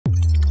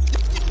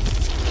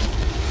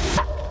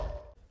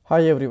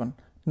Hi everyone.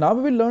 Now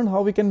we will learn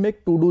how we can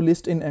make to-do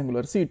list in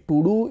Angular. See,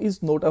 to-do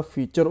is not a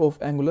feature of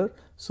Angular.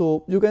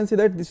 So you can say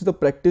that this is the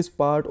practice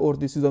part or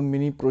this is a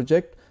mini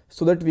project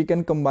so that we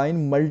can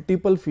combine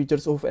multiple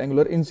features of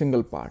Angular in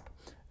single part.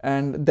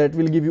 And that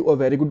will give you a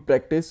very good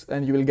practice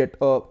and you will get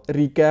a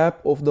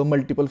recap of the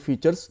multiple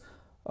features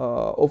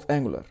of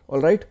Angular.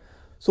 Alright.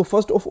 So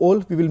first of all,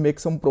 we will make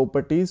some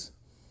properties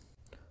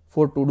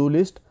for to-do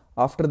list.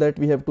 After that,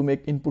 we have to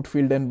make input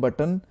field and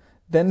button.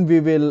 Then we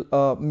will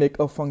make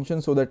a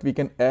function so that we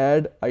can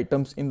add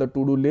items in the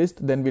to-do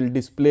list. Then we'll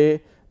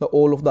display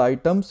all of the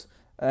items,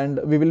 and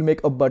we will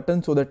make a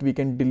button so that we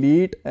can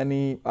delete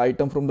any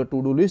item from the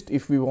to-do list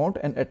if we want.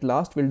 And at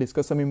last, we'll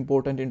discuss some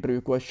important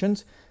interview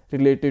questions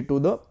related to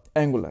the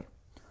Angular.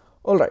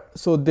 All right,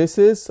 so this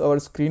is our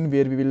screen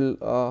where we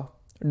will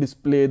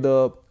display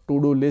the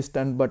to-do list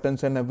and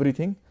buttons and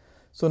everything.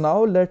 So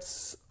now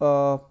let's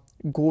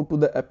go to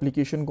the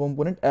application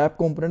component, app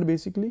component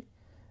basically.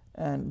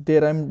 And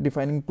there I'm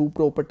defining two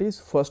properties.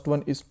 First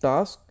one is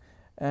task,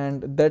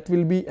 and that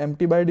will be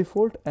empty by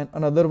default, and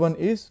another one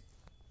is,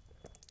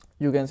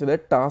 you can say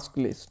that, task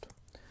list,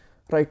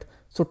 right?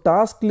 So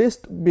task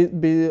list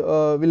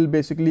will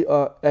basically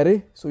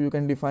array, so you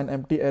can define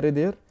empty array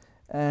there,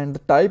 and the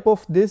type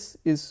of this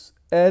is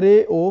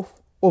array of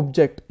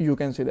object, you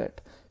can say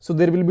that. So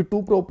there will be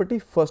two property.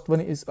 First one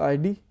is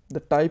id, the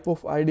type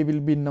of id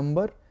will be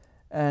number,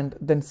 and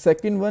then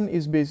second one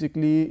is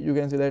basically, you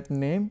can say that,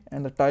 name,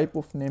 and the type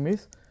of name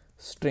is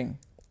string.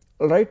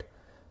 All right,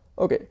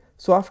 okay.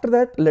 So after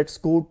that, let's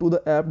go to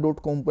the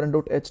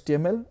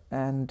app.component.html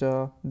and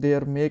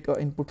there make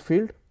a input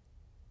field,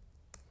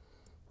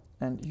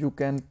 and you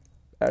can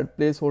add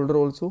placeholder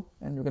also,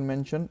 and you can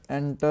mention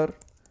enter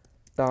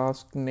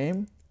task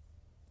name.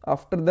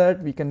 After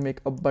that, we can make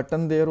a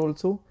button there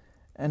also,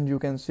 and you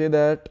can say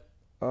that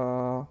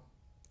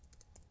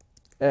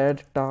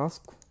add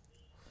task.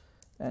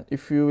 And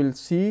if you will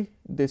see,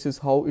 this is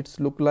how it's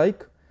look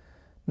like.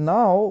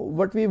 Now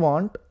what we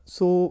want,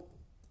 so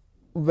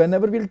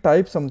whenever we'll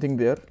type something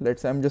there,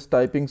 let's say I'm just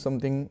typing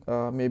something,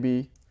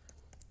 maybe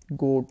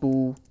go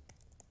to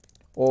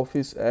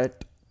office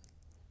at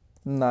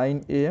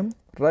 9 a.m.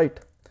 right?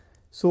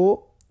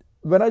 So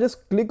when I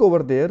just click over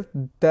there,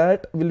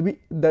 that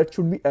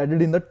should be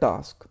added in the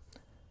task.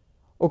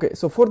 Okay,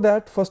 so for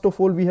that, first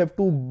of all, we have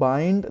to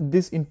bind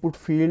this input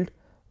field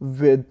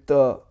with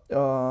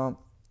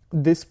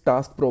this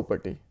task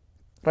property,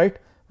 right,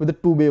 with the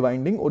two-way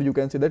binding, or you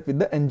can say that with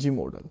the ng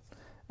model.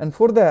 And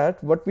for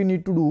that, what we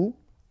need to do,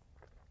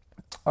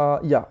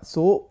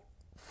 so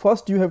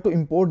first you have to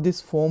import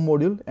this form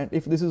module, and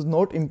if this is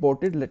not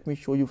imported, let me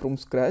show you from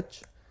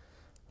scratch,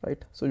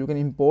 right? So you can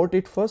import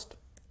it first,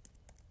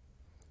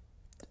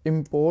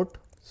 import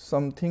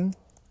something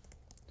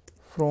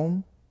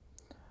from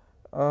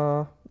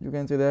you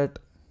can say that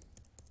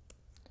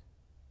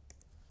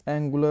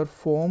Angular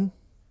form,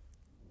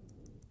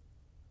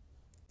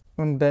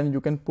 and then you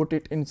can put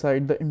it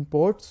inside the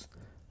imports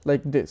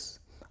like this.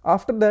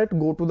 After that,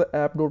 go to the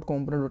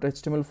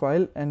app.component.html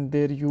file, and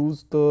there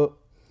use the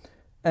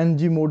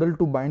ng model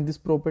to bind this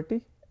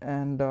property,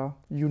 and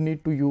you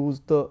need to use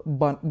the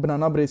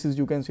banana braces,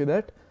 you can say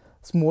that,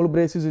 small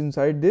braces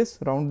inside this,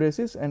 round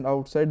braces, and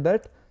outside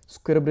that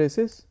square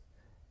braces,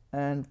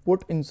 and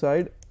put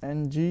inside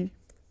ng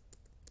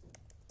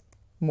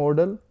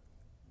model,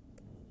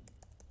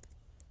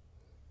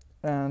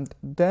 and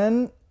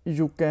then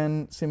you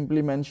can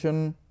simply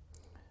mention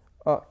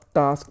a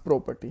task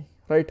property,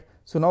 right?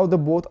 So now the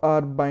both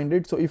are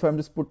binded. So if I'm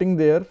just putting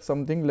there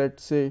something,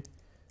 let's say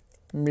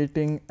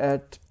meeting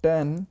at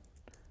 10,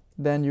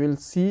 then you will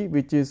see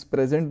which is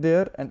present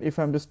there. And if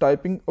I'm just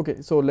typing,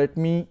 okay, so let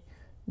me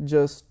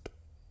just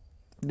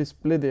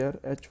display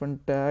there h1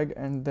 tag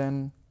and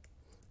then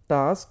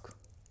task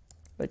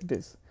like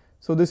this.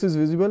 So this is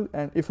visible,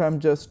 and if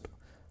I'm just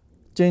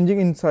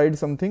changing inside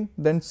something,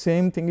 then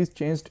same thing is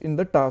changed in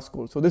the task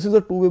also. So this is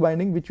a two-way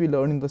binding which we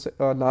learned in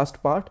the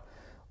last part.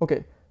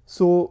 Okay,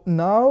 so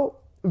now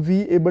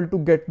we able to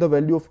get the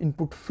value of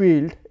input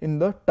field in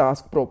the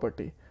task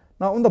property.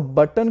 Now on the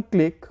button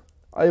click,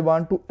 I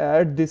want to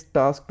add this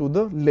task to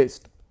the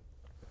list.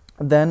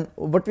 Then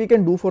what we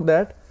can do for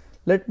that,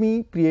 let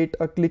me create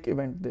a click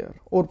event there,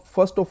 or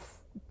first of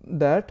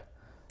that,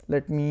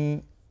 let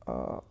me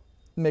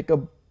make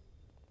a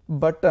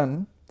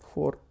button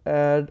for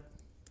add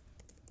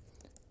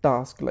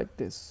task like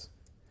this,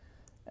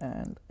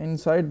 and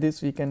inside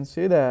this we can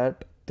say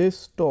that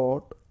this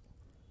dot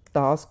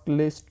task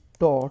list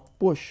dot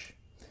push.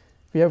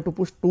 We have to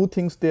push two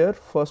things there.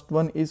 First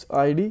one is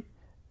id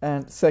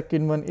and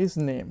second one is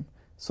name.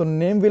 So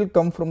name will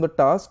come from the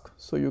task,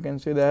 so you can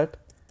say that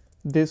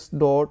this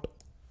dot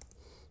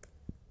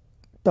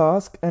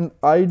task, and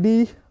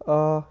id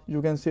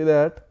you can say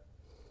that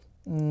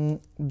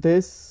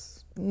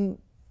this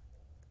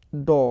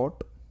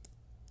dot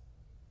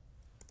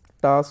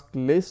task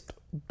list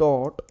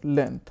dot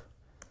length,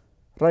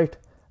 right?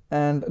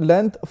 And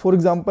length, for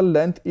example,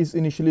 length is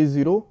initially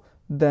 0,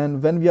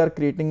 then when we are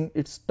creating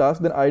its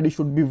task, then id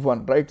should be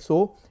 1, right?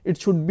 So it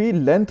should be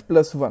length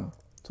plus 1.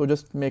 So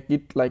just make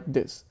it like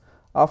this.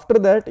 After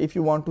that, if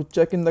you want to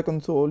check in the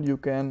console, you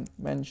can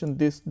mention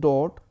this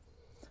dot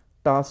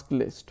task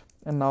list.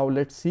 And now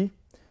let's see.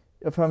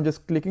 If I'm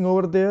just clicking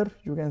over there,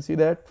 you can see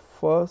that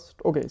first.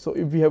 Okay, so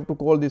if we have to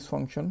call this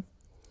function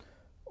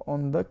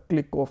on the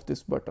click of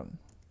this button.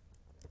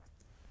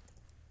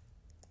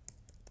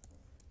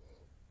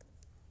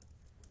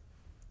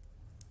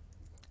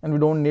 And we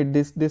don't need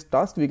this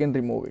task, we can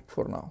remove it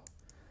for now.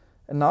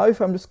 And now if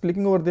I'm just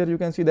clicking over there, you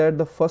can see that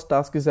the first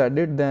task is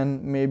added.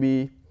 Then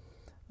maybe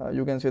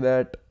you can say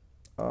that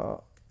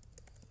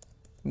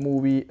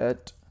movie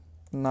at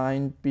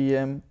 9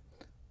 p.m.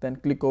 Then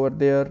click over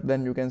there,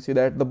 then you can see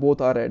that the both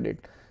are added.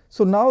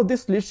 So now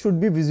this list should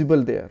be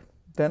visible there.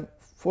 Then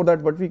for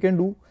that, what we can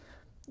do,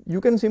 you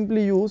can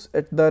simply use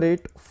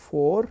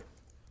 @for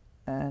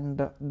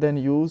and then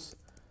use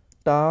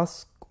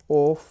task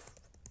of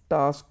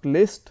task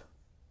list.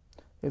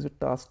 Is it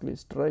task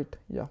list, right?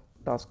 Yeah,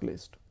 task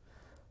list.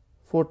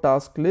 For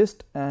task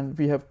list, and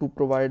we have to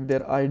provide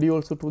their ID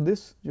also to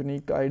this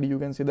unique ID, you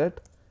can see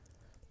that.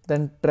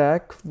 Then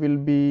track will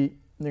be,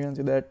 you can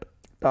see that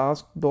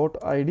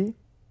task.id,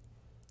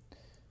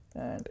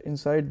 and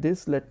inside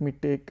this let me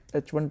take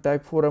h1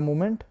 tag for a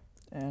moment,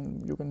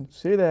 and you can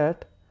say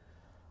that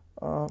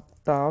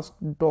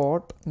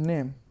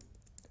task.name.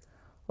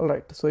 All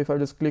right, so if I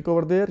just click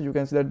over there, you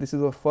can see that this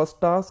is our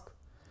first task.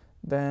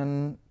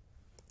 Then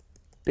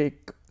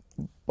take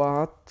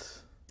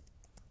bath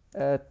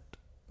at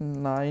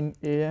 9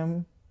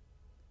 a.m.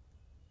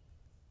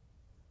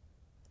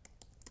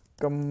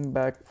 come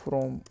back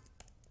from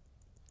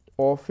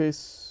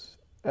office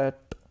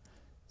at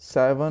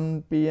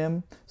 7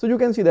 p.m. So you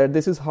can see that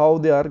this is how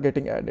they are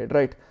getting added,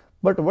 right?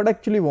 But what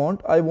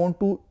I want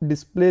to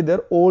display there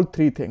all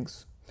three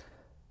things,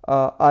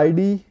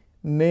 ID,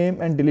 name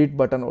and delete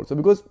button also,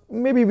 because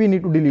maybe we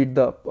need to delete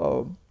the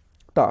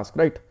task,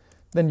 right?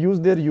 Then use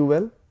their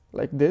UL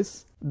like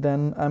this.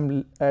 Then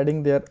I'm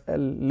adding their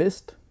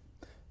list,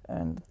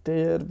 and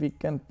there we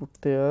can put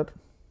their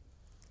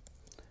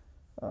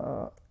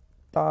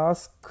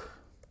task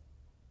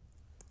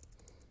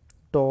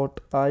dot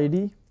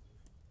id,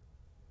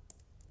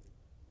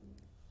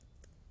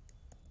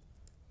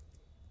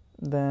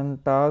 then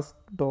task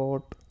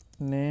dot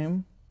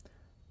name,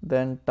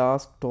 then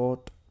task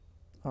dot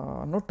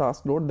not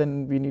task dot,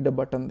 then we need a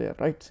button there,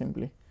 right?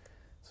 Simply,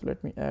 so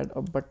let me add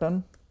a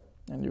button,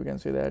 and you can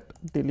see that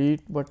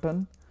delete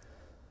button.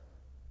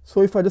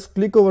 So if I just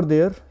click over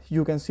there,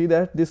 you can see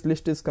that this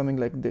list is coming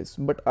like this,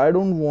 but I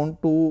don't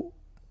want to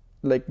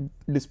like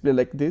display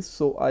like this,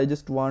 so I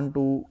just want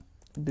to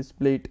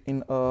display it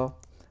in a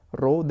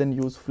row. Then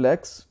use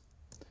flex,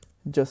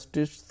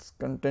 justice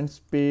content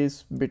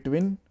space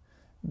between,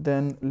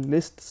 then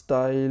list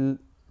style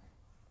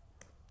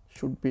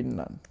should be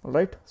none. All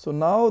right, so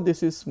now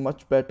this is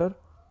much better.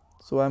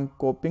 So I'm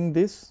copying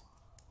this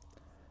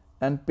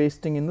and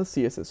pasting in the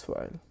CSS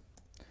file.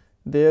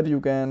 There you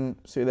can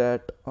say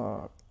that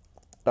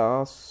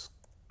task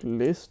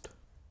list,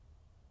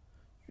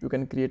 you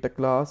can create a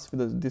class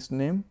with this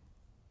name,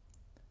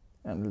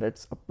 and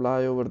let's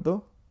apply over the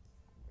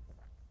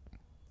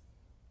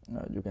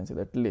you can say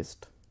that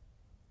list.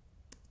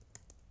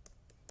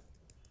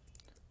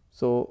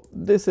 So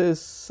this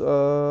is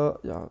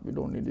yeah, we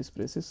don't need these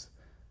braces.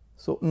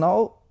 So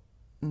now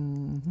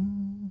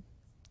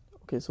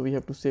okay, so we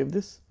have to save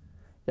this.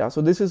 Yeah,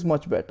 so this is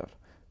much better.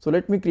 So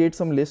let me create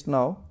some list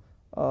now.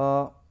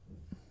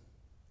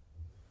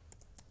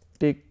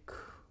 Take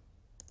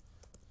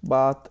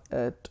bath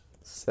at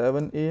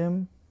 7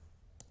 a.m.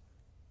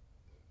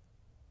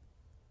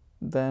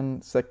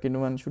 Then second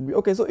one should be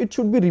okay, so it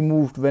should be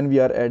removed when we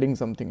are adding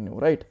something new,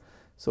 right?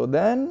 So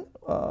then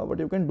what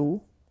you can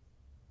do,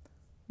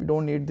 we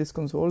don't need this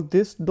console.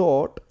 This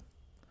dot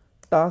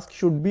task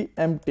should be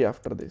empty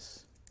after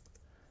this.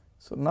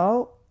 So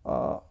now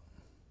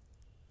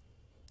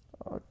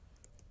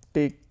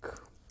take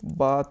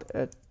bath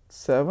at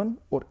 7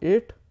 or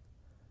 8,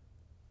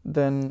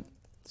 then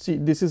see,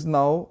 this is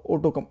now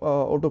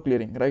auto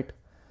clearing, right?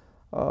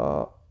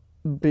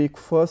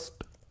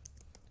 Breakfast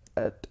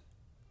at,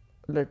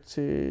 let's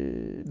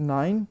say,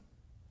 9.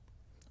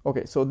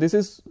 Okay, so this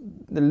is,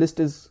 the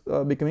list is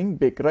becoming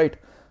big, right?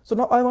 So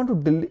now I want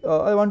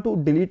to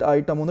delete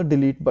item on the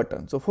delete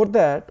button. So for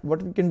that,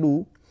 what we can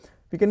do,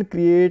 we can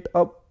create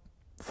a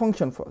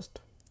function first,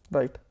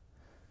 right?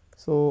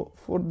 So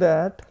for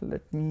that,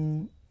 let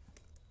me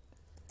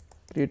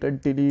create a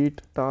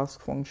delete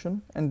task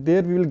function, and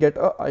there we will get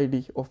a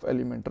ID of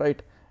element,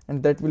 right?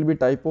 And that will be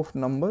type of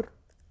number.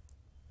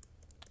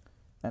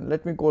 And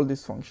let me call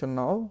this function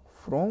now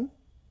from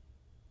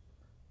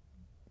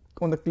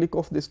on the click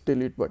of this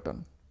delete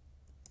button.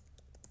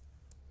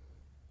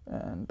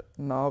 And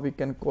now we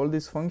can call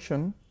this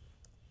function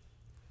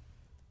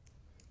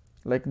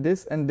like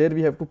this, and there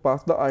we have to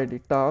pass the ID,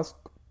 task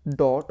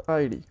dot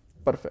id.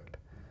 Perfect.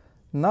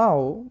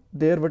 Now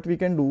there what we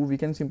can do, we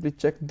can simply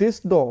check this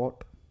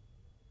dot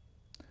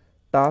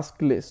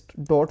task list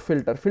dot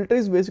filter. Filter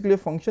is basically a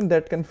function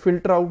that can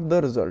filter out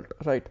the result,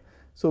 right?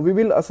 So we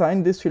will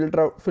assign this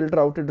filter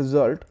outed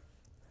result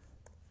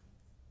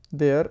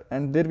there,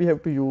 and there we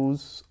have to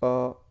use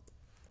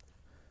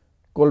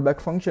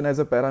callback function as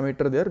a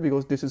parameter there,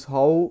 because this is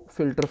how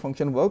filter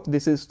function works.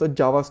 This is the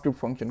JavaScript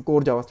function,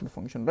 core JavaScript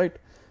function, right?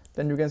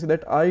 Then you can see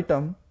that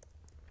item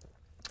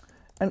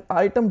and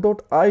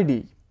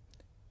item.id,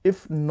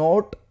 if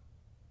not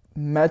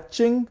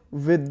matching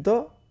with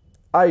the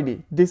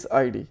id, this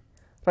id,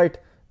 right,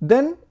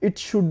 then it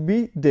should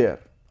be there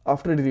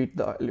after delete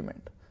the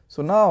element.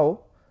 So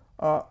now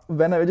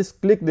when I just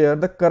click there,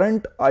 the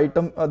current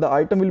item, the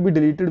item will be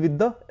deleted with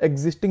the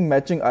existing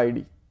matching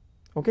id.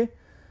 Okay,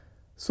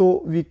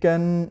 so we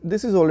can,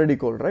 this is already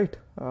called, right?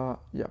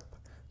 Yeah.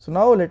 So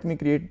now let me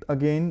create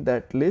again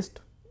that list.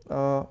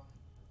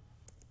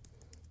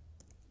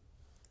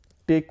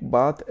 Take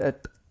bath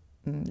at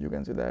you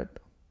can say that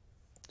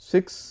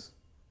 6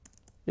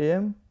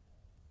 a.m.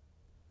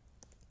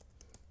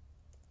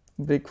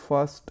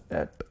 breakfast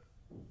at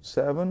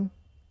 7,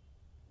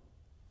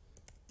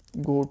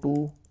 go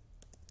to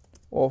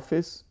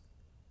office,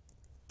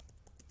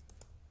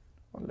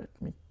 let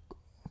me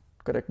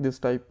correct this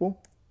typo,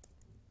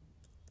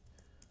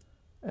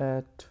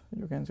 at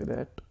you can say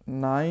that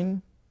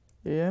 9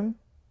 a.m.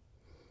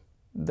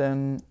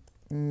 then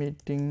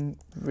meeting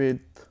with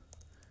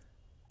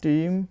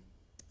team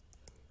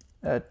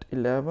at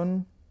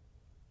 11,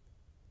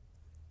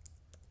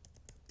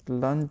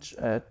 lunch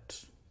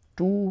at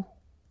 2,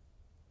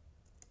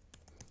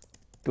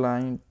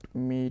 client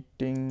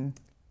meeting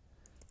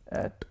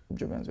at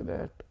you can say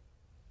that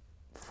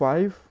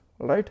 5,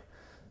 right?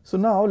 So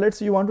now let's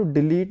say you want to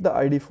delete the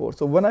id 4.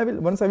 So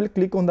once I will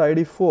click on the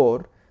id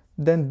 4,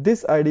 then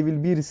this id will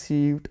be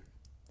received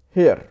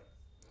here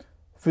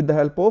with the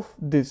help of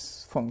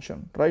this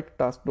function, right?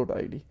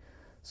 task.id.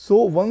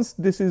 So once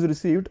this is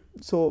received,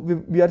 so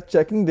we are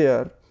checking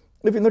there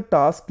if in the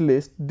task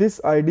list this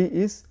id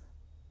is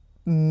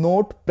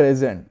not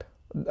present,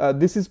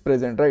 this is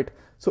present, right?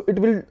 So it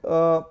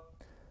will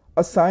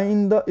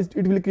assign the,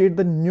 it will create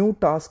the new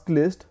task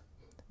list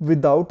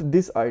without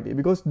this id,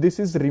 because this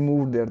is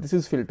removed there, this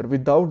is filter.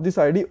 Without this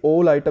id,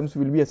 all items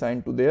will be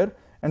assigned to there,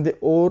 and they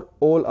all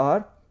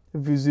are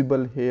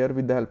visible here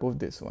with the help of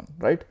this one,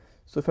 right?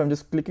 So if I'm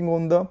just clicking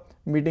on the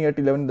meeting at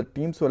 11 the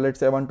team, so let's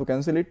say I want to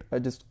cancel it, I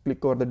just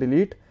click over the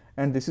delete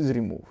and this is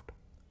removed,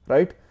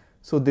 right?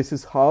 So this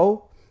is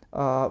how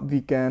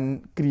we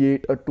can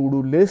create a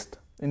to-do list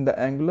in the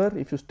Angular.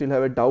 If you still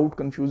have a doubt,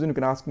 confusion, you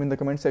can ask me in the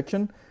comment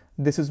section.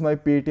 This is my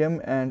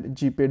Paytm and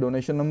GPay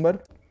donation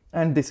number,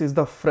 and this is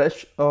the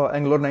fresh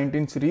Angular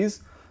 19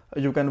 series.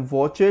 You can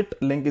watch it,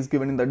 link is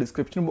given in the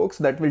description box.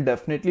 That will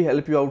definitely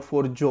help you out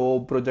for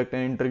job, project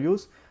and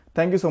interviews.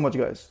 Thank you so much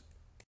guys.